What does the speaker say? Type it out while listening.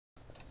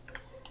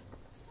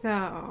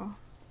So,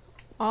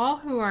 all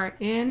who are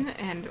in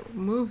and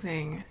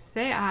moving,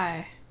 say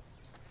aye.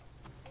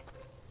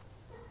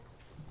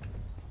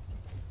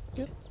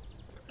 Good.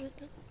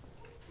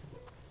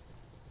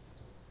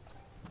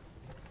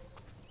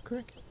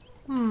 Correct.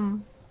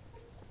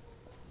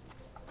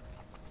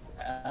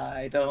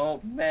 I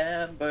don't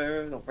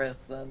remember the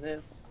rest of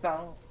this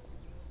song.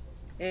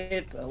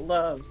 It's a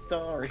love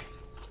story.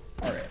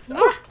 Alright.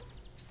 Ah!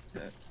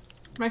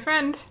 My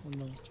friend.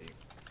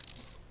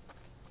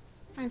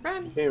 My You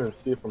friend. can't even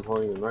see if I'm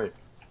holding a knife.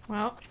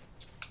 Well.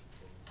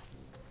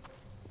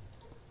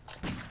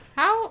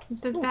 How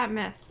did that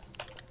miss?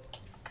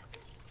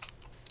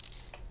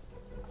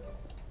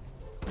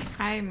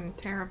 I'm a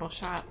terrible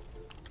shot.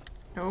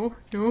 No,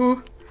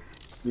 no.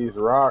 These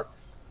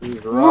rocks,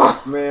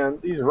 man,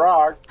 these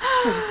rocks.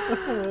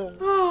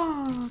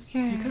 Oh,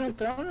 okay. You could have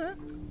thrown it.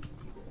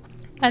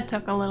 That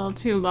took a little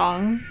too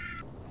long.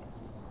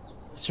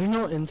 Is there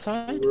no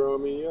inside?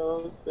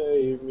 Romeo,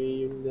 save me,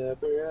 you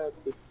never have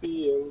to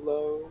be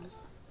alone.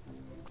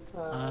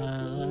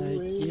 I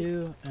like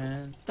you,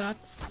 and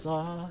that's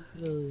all.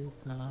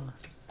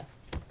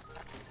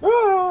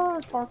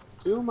 Talk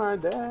to my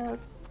dad.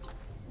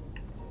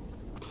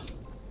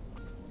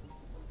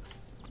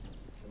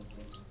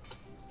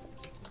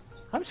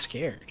 I'm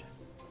scared.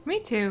 Me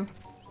too.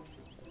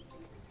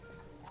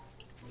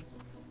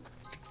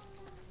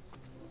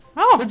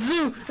 Oh! It's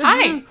Zoo! It's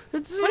Hi! Zoo!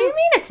 It's Zoo! What do you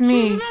mean it's She has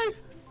me? a knife!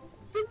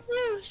 It's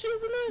Zoo! She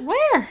has a knife!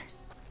 Where?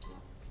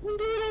 Don't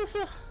do it,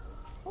 Elsa!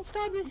 Don't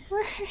stab me!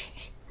 Where?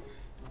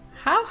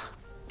 How?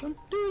 Don't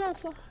do it,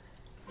 Elsa!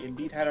 He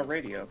indeed had a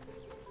radio.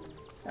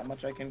 That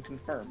much I can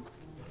confirm.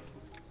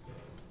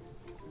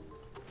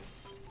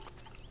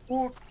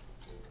 Oh.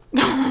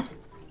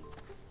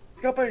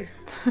 Guppy!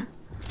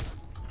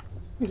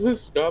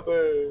 Stop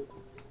it.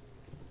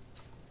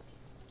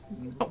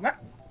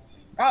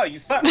 Oh, you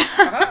suck!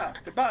 Haha!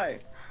 Goodbye!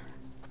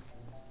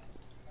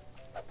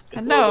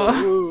 Hello.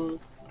 Lose.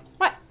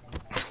 What?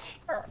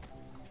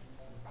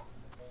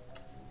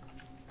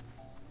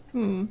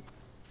 Hmm.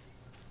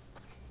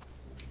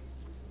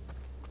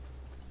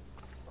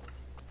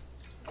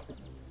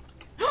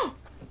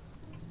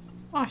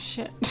 Oh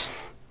shit.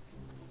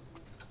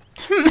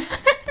 You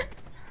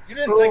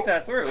didn't think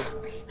that through.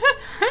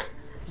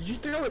 Did you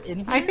throw it in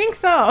here? I think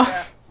so.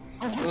 Yeah.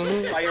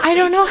 I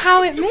don't know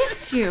how it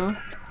missed you.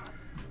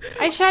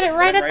 I shot it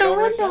right at the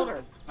over his window.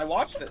 shoulder. I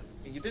watched it.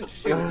 You didn't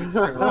shoot it. You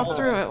threw it. I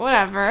threw it,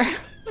 whatever. You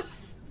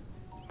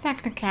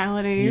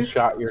Technicalities.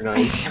 shot your I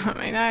knife. shot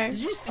my knife.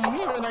 Did you see me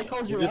when I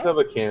called you You just out?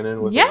 have a cannon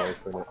with Yeah. a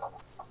knife in it.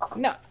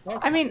 No,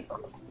 I mean,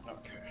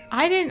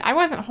 I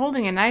wasn't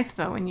holding a knife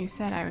though when you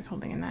said I was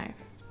holding a knife.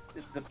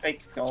 This is the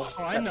fake skull.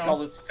 Oh, I that know.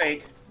 skull is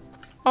fake.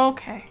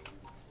 Okay.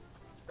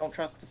 Don't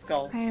trust the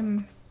skull. I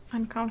am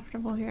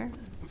uncomfortable here.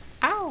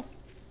 Ow!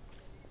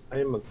 I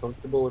am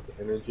uncomfortable with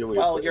the energy we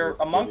Well, put in you're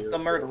this amongst video.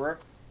 the murderer,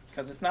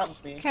 because it's not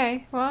me.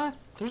 Okay, well,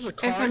 There's a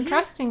car if I'm here?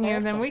 trusting you,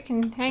 then we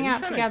can hang Are you out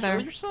trying to together.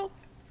 kill yourself?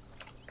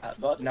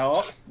 But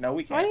no,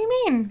 we can't. What do you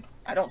mean?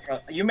 I don't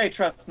trust. You may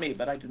trust me,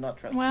 but I do not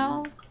trust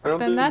Well, I don't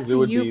then think that's Zoo a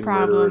would you be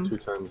problem. murderer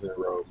 2 times in a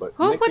row, but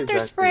Who Nick put is their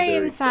acting spray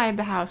very inside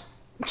the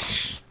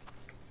house?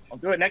 I'll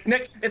do it, Nick.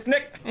 Nick, it's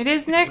Nick. It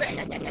is Nick.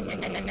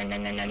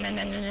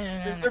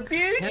 Mr.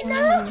 Beauty.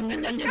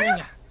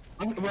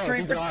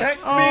 Tree, protect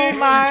Oh me.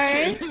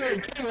 my!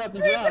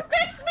 Protect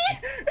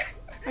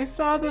I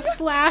saw the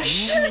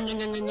flash.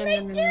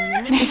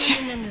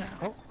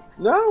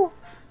 No!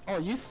 Oh,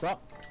 you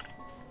suck.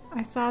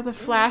 I saw the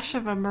flash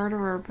of a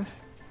murderer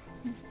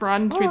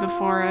run through the Hit him,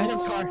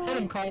 forest. car. Hit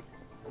him, car.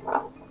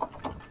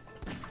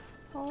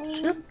 Oh,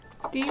 Shit,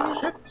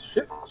 demon.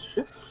 shit.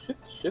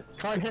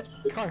 Car, hit.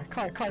 Car.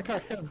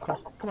 Hit him, car.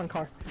 Come on,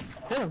 car.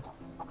 Hit him.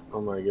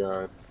 Oh my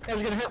god.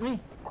 Car's gonna hit me.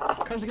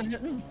 Car's gonna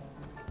hit me.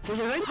 There's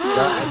a right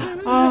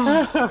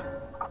Oh,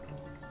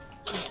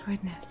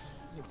 goodness.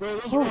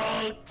 Those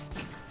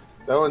rocks.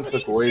 That one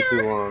took way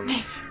too long.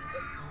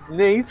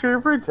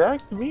 Nature,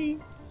 protect me!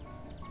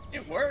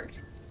 It worked.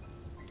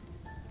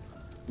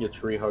 You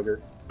tree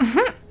hugger.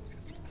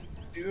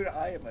 Dude,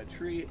 I am a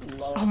tree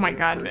lover. Oh my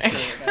god, for Nick.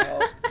 sure now.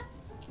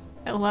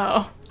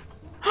 Hello.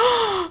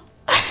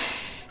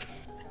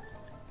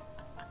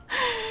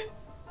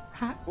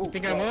 Ooh,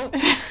 Think I won't?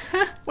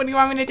 What do you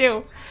want me to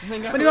do?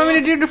 What do you want me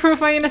to do to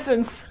prove my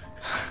innocence?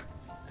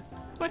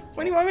 What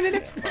do you want me to do?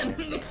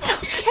 It's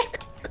okay.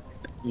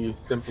 You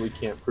simply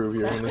can't prove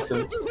your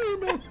innocence.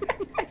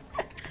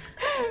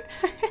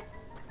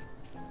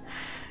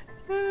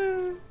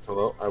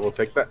 Hello, I will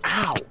take that.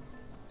 Ow!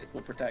 It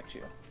will protect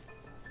you.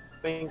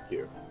 Thank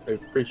you. I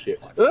appreciate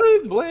it. Oh,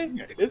 it's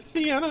Blaine! It's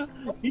Sienna!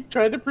 He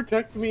tried to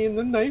protect me and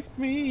then knifed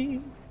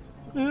me!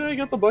 I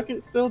got the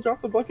bucket still.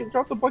 Drop the bucket,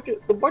 drop the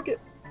bucket, the bucket!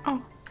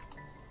 Oh.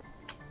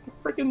 The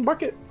freaking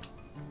bucket!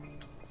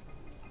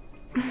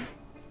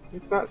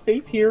 It's not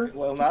safe here. It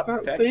will not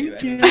It's not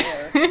protect you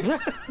safe here. anymore.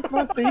 It's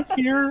not safe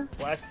here.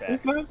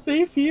 It's not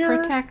safe here.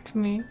 Protect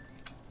me.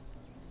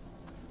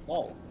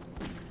 Whoa.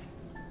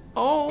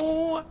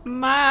 Oh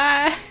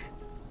my.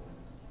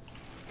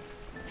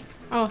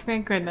 Oh,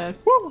 thank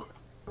goodness. Woo.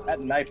 That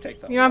knife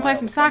takes a You wanna play while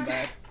some to come soccer?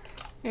 back.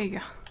 There you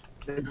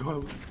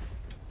go.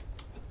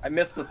 I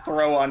missed the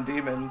throw on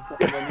Demon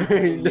when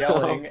he was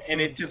yelling,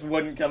 and it just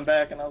wouldn't come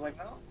back, and I was like,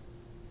 oh,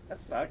 that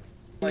sucks.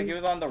 Like, he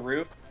was on the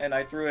roof, and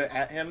I threw it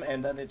at him,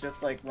 and then it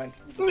just, like, went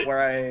where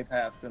I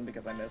passed him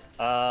because I missed.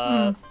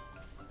 That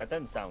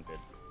doesn't sound good.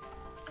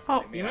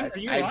 Oh, I mean, Demon, are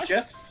you I lost?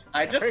 just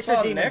pretty saw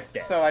sure Demon's Nick,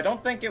 dead. so I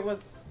don't think it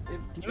was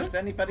Demon?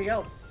 anybody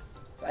else.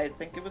 I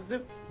think it was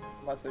Zoo,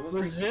 unless it was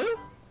Reese. Zoo?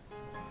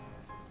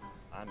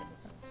 I'm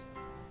innocent.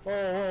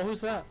 Whoa,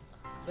 who's that?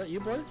 Is that you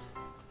boys?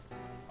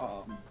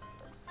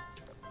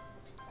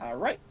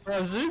 Alright.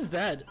 Bro, Zoo's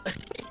dead.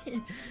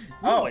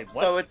 Oh, Wait,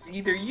 what? so it's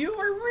either you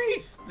or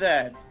Reese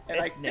then. And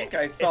It's I Nick. think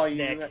I saw it's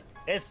you. Nick.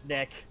 It's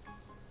Nick.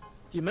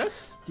 Do you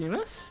miss? Do you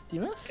miss? Do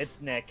you miss?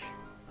 It's Nick.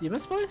 Do you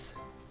miss, boys?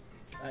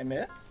 I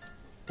miss.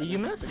 Do you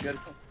This miss?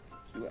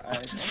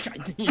 is a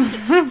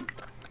good-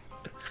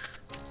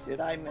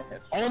 Did I miss?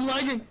 Oh, I'm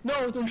lagging!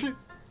 No, don't shoot!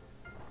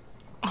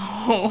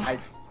 oh.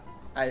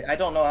 I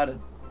don't know how to.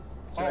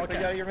 Should I okay. put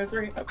you out of your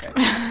misery? Okay.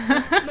 He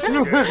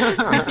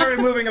started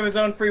moving of his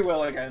own free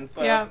will again,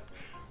 so. Yep.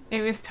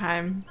 It was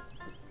time.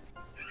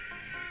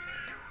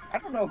 I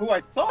don't know who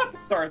I saw at the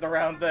start of the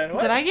round then.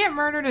 What? Did I get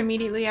murdered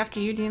immediately after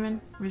you, Demon?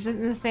 Was it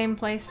in the same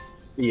place?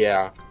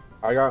 Yeah,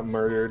 I got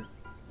murdered.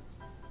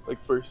 Like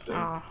first thing.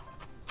 Oh,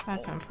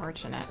 that's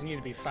unfortunate. I need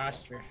to be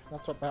faster.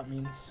 That's what that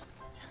means.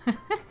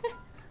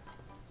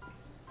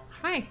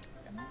 Hi.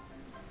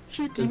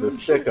 Shoot, There's Demon, a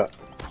stick up.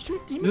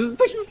 shoot, Demon,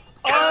 This shoot!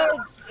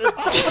 Oh!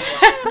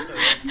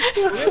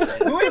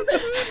 Who is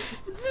it?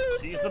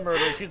 She's the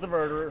murderer. She's the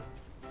murderer.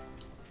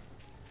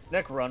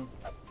 Nick, run.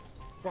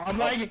 Bro, I'm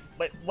lagging.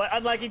 Wait, what?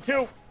 I'm lagging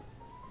too.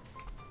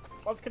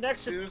 Lost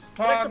connection. Zeus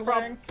Connection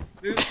toggling.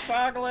 Zeus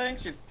toggling.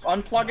 She's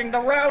unplugging the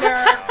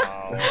router.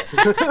 Wow.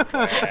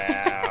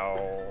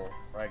 Wow.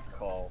 Right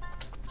call.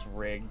 It's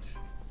rigged.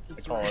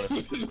 I call it a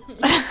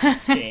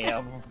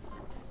scam.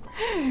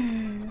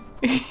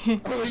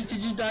 Oh, wait, did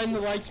you die in the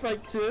lag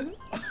spike too?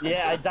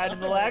 Yeah, I died in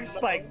the lag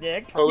spike,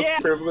 Nick. Host Yeah,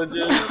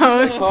 privileges.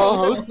 Host. Oh,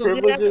 host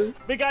privileges.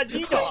 we got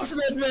DDoS.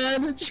 Snitch,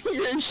 man!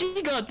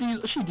 She got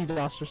she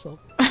DDoSed herself.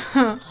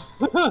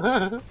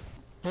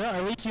 Yeah,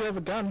 at least you have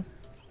a gun.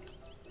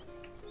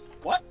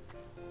 What?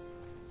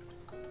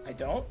 I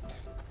don't.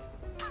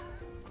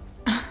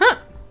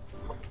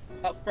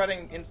 Stop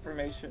spreading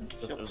information.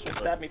 She'll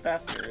stab me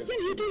faster. Yeah,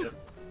 you do.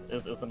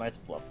 It was a nice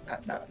bluff.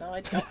 No,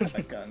 I don't have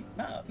a gun.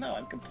 No,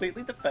 I'm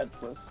completely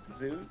defenseless.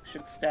 Zoo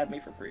should stab me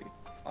for free,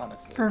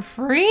 honestly. For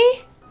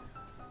free?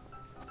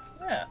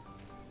 Yeah,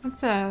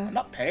 It's I'm a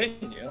not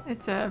paying you.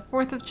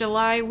 4th of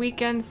July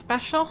weekend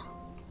special.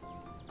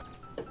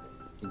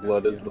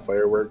 Blood is the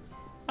fireworks.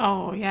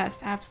 Oh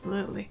yes,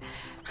 absolutely.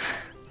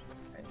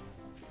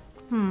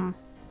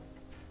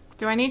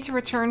 Do I need to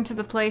return to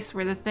the place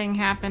where the thing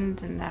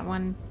happened in that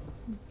one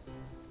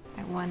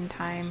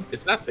time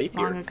It's not safe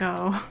long here.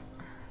 ago?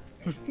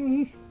 I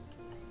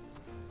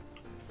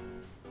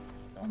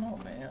don't know,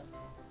 man.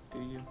 Do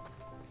you?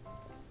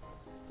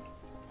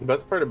 The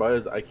best part about it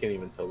is I can't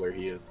even tell where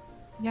he is.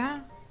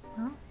 Yeah.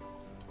 Oh.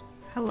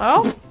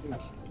 Hello?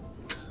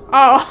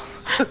 Oh.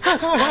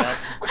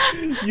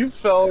 You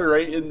fell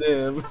right into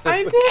him.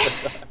 I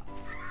did.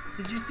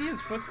 Did you see his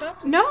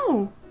footsteps?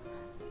 No.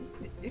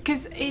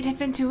 Because it had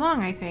been too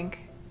long, I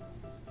think,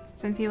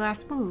 since he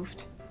last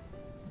moved.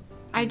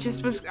 I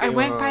just was. I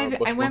went by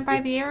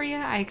the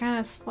area. I kind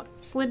of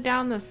slid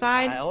down the I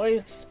side,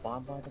 always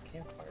spawn by the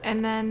campfire.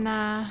 and then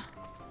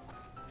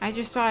I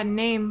just saw a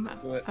name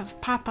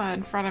of Papa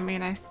in front of me,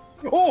 and I.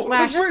 Oh,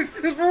 Slash. it's Reese!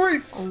 It's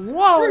Reese!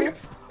 Whoa!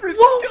 Reese! Reese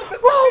Whoa! killed Mr.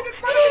 Whoa! Reed in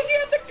front of me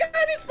and the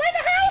gun is by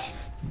the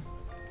house!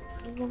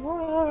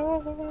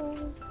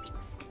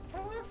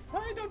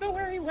 I don't know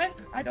where he went.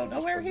 I don't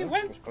know where he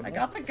went. I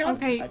got the gun.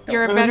 Okay, I don't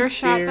you're a know. better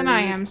shot than I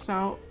am,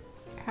 so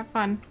have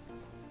fun.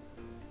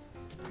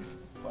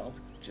 Well,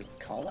 just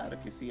call out if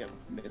you see a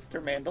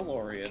Mr.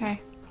 Mandalorian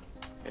Okay,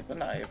 with a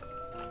knife.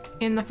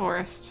 in the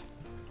forest.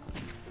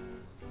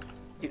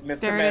 Mr.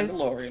 There it is.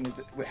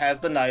 Mandalorian has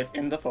the knife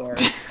in the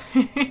forest.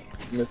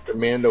 Mr.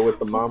 Mando with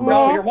the mamba.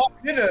 Whoa. No, you're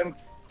walking into him.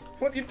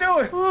 What are you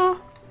doing? Oh,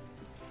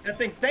 That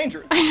thing's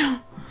dangerous. I know.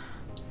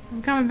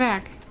 I'm coming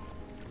back.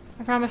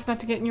 I promise not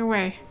to get in your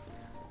way.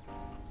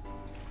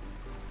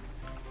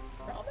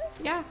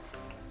 Yeah.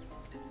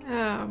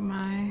 Oh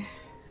my.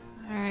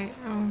 Alright,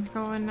 I'm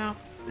going out.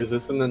 Is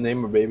this in the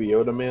name of Baby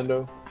Yoda,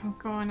 Mando? I'm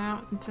going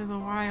out into the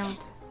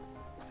wild.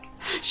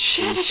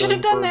 Shit, I should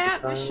have done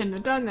that! I shouldn't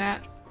have done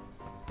that.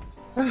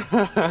 Where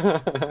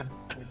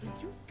did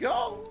you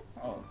go?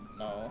 Oh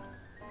no.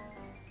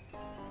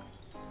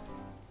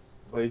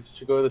 Well, you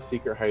should go to the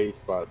secret hiding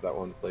spot, that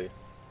one place.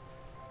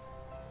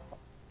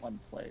 One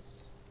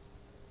place.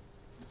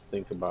 Just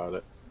think about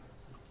it.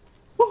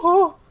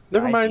 Oh,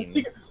 never mind. Hiking.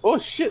 Secret. Oh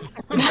shit!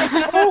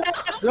 No!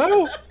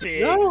 No!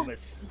 Big No!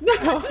 mistake.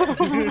 No!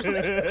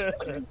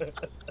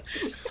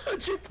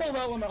 How'd you pull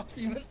that one off,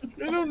 Demon?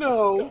 I don't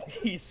know.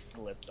 He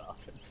slipped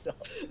off himself.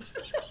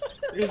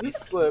 He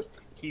just slipped.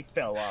 He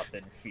fell off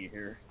in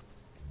fear.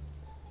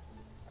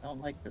 I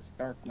don't like this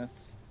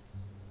darkness.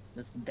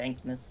 This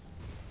dankness.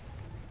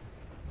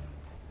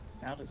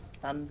 Now there's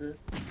thunder.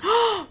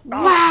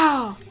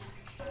 Wow!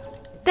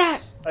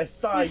 That I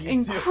saw was you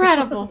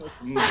incredible.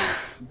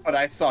 But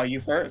I saw you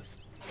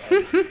first.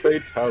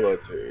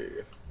 Fatality.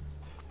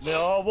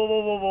 No,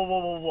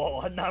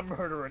 whoa. I'm not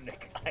murdering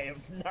Nick. I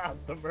am not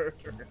the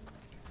murderer.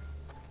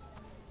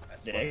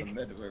 That's what the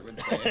murderer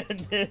would say.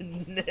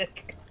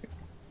 Nick.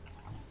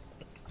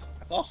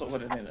 That's also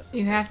what an innocent.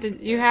 You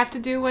have to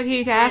do what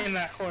he asks. In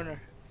that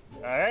corner.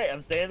 Alright,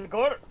 I'm staying in the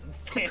corner.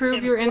 To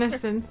prove your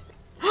innocence.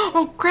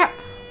 Oh crap!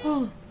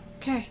 Oh,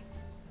 okay.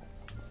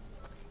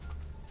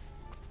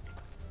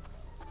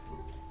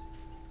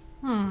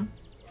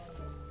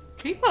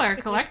 People are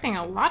collecting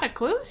a lot of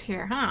clues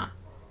here, huh?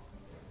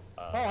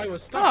 Oh, I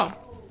was stuck.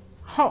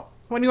 Oh,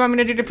 what do you want me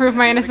to do to prove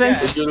my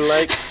innocence? Would you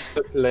like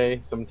to play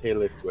some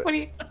Taylor Swift? What do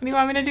you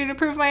want me to do to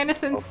prove my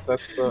innocence?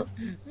 That's the...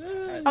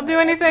 I'll do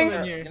anything.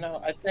 You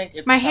know, I think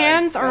it's My time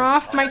hands to- are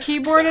off my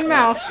keyboard and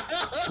mouse.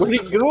 Where'd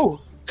he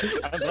go?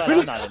 I'm glad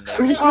I'm not in there.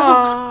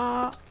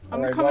 Aww. I'm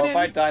Alright, coming well, if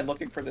I in. died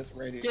looking for this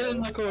radio. Get in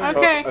my corner.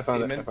 Okay. Oh, I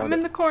found it. I I'm found in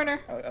it. the corner.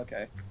 Oh,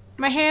 okay.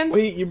 My hands.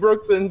 Wait, you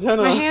broke the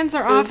antenna. My hands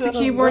are off the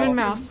Antenna keyboard and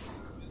broke. mouse.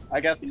 I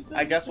guess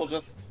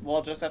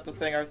we'll just have to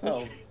sing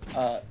ourselves.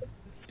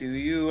 Do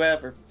you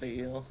ever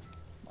feel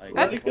like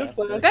That's- last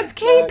night? That's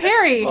Katy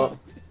Perry. Oh,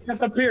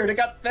 It's appeared. It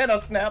got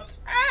Thanos snapped.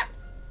 Ah!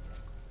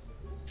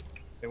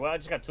 Hey, well, I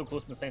just got too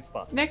close in the same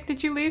spot. Nick,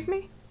 did you leave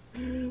me?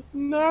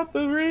 not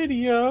the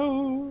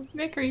radio.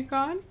 Nick, are you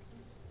gone?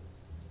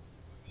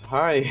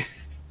 Hi.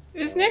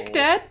 Is Nick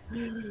dead?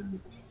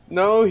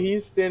 No,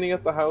 he's standing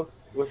at the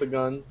house with a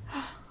gun.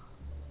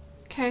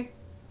 Okay.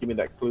 Give me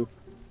that clue.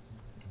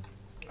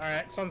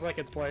 Alright, sounds like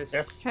it's Blaze.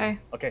 Yes. Okay.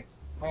 Okay.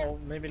 Oh,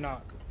 maybe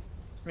not.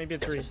 Maybe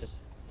it's Yes, Reese. yes.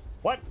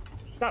 What?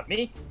 It's not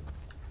me.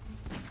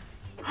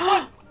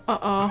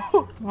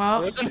 Uh-oh.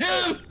 Well, It wasn't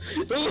him!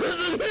 It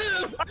wasn't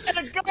him!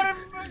 I got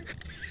him.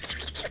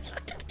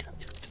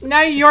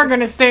 now you're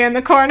gonna stay in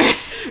the corner.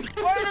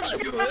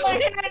 It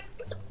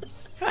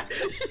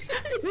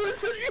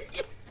wasn't Reese!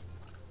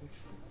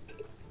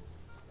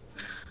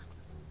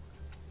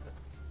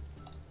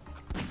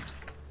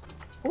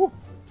 Oh.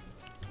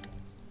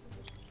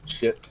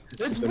 Shit.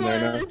 It's in there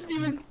now. Blaze! It's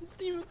Steven! It's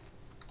Steven!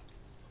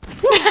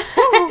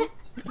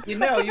 You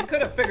know, you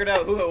could have figured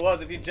out who it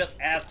was if you just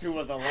asked who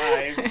was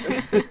alive.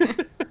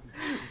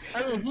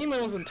 I mean,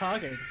 Demon wasn't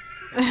talking.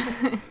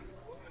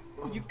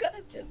 You could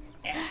have just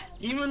asked.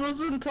 Demon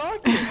wasn't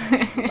talking!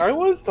 I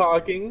was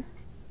talking.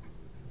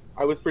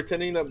 I was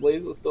pretending that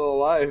Blaze was still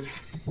alive.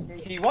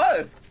 He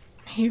was,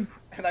 You-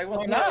 and I was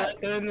Oh,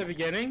 not. in the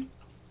beginning?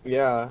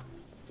 Yeah.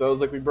 So I was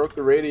like, we broke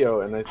the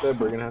radio, and I said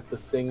we're gonna have to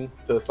sing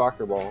to a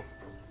soccer ball.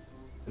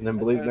 And then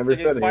Blaze I was never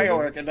thinking said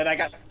firework, and then I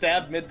got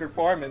stabbed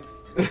mid-performance.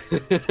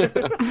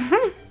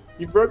 anything.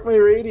 You broke my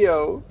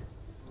radio.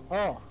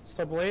 Oh,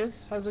 so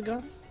Blaze has a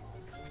gun?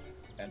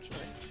 Eventually.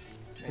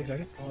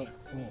 Okay. Oh,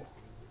 cool.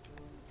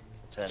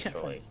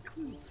 Potentially.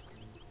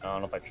 I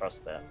don't know if I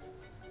trust that.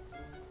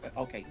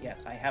 Okay,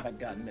 yes, I have a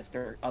gun,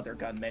 Mr. Other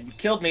Gunman. You've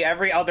killed me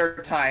every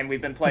other time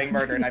we've been playing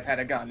murder and I've had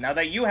a gun. Now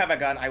that you have a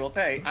gun, I will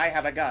say, I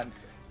have a gun.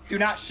 Do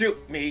not shoot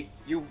me,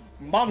 you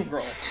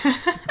mongrel.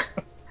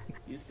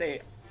 You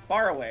stay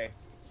far away.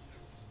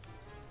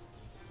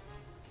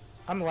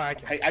 I'm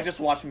lagging. I just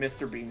watched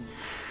Mr. Bean.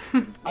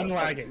 I'm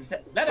lagging. Is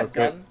that a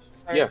Okay. gun?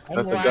 Sorry. Yes, I'm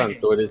that's a gun, lagging.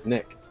 so it is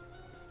Nick.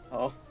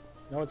 Oh,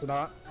 No, it's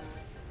not.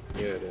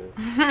 Yeah, it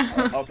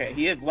is. okay,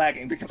 he is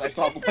lagging because I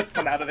saw blood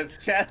come out of his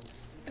chest.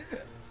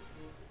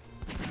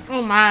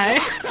 Oh my.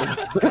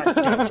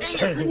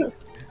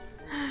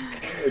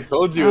 I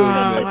told you it was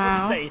Oh, Nick.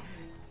 wow. Say,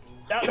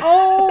 that,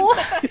 Oh!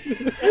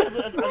 I was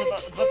about What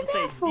did you to do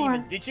say, that for?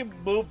 Demon, did you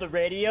move the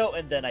radio?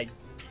 And then I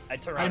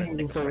turned I around and moved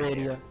Nick's the right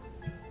radio. here.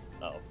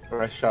 Oh.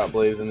 I shot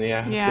Blaze in the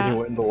ass Yeah. and he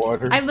went in the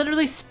water. I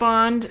literally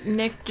spawned.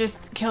 Nick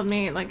just killed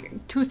me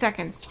like 2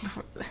 seconds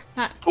before.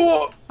 Not.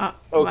 Oh! Oh,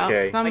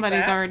 Okay. well,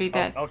 somebody's that? already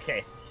dead.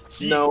 Okay.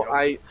 No,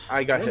 Gee,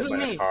 I got It hit wasn't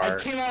by me. a car. I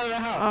came out of the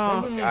house. Oh, It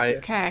wasn't me. I-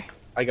 Okay.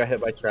 I got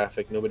hit by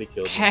traffic. Nobody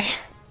killed me. Okay.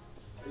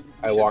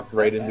 I walked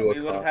right into a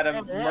We would have car. had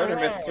a murder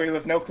mystery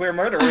with no clear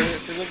murderer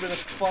if we lived in a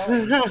farm.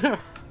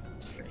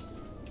 Jeez.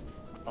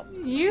 Oh,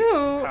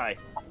 You. Hi.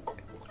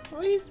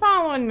 What are you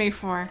following me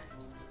for?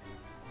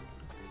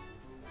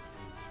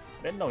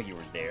 I didn't know you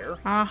were there.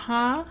 Uh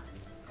huh.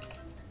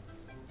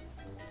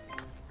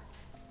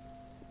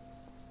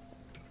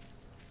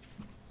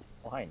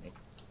 Oh, hi, Nick.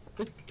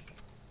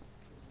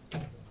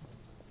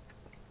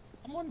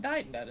 Someone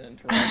died in that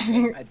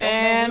interaction. I don't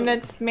And know who.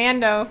 it's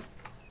Mando.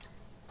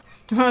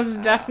 It's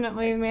most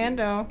definitely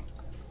Mando.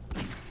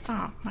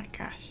 Oh my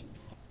gosh.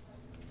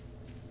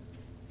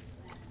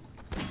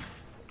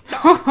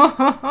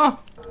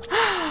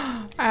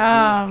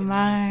 Oh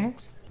my.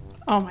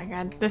 Oh my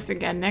god. This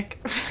again, Nick.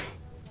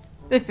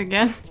 This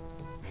again.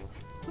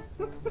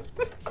 I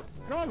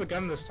don't have a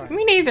gun this time.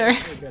 Me neither.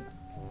 We're good.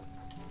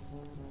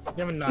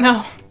 You have a knife.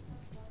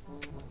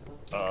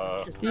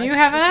 No. Just Do you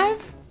have a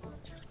knife?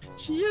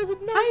 She has a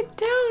knife. I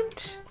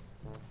don't.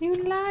 You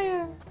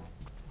liar.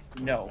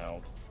 No.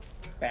 No,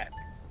 Back.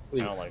 I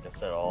don't like this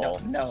at No. all.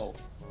 No.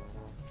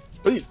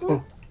 Please.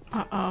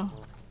 Uh-oh.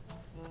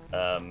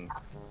 I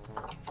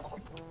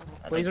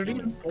Laser think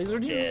demon? Laser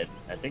demon? dead.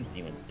 I think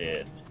demon's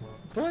dead.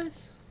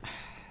 Boys.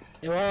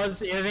 Well,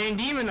 it ain't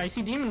demon. I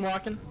see demon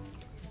walking.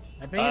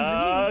 I think it's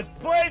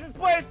demon.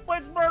 It's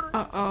Blaze murder!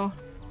 Uh-oh.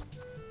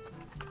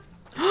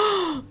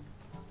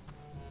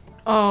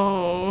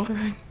 Oh,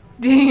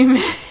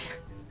 demon.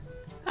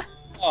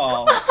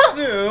 Oh,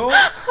 Sue. You were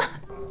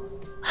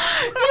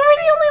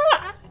the only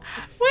one.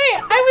 Wait,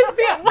 I was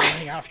the one.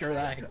 Running after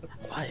that.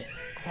 Quiet.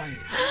 Quiet.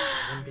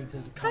 Limping to the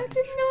I cottage.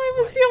 didn't know I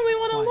was the only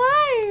one Quiet. Now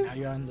alive.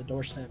 you're on the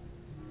doorstep.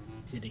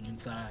 Sitting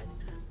inside.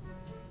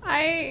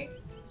 I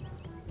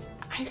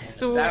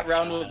swear. That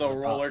round was a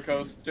roller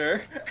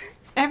coaster.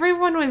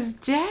 Everyone was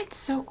dead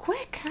so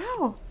quick.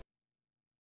 How?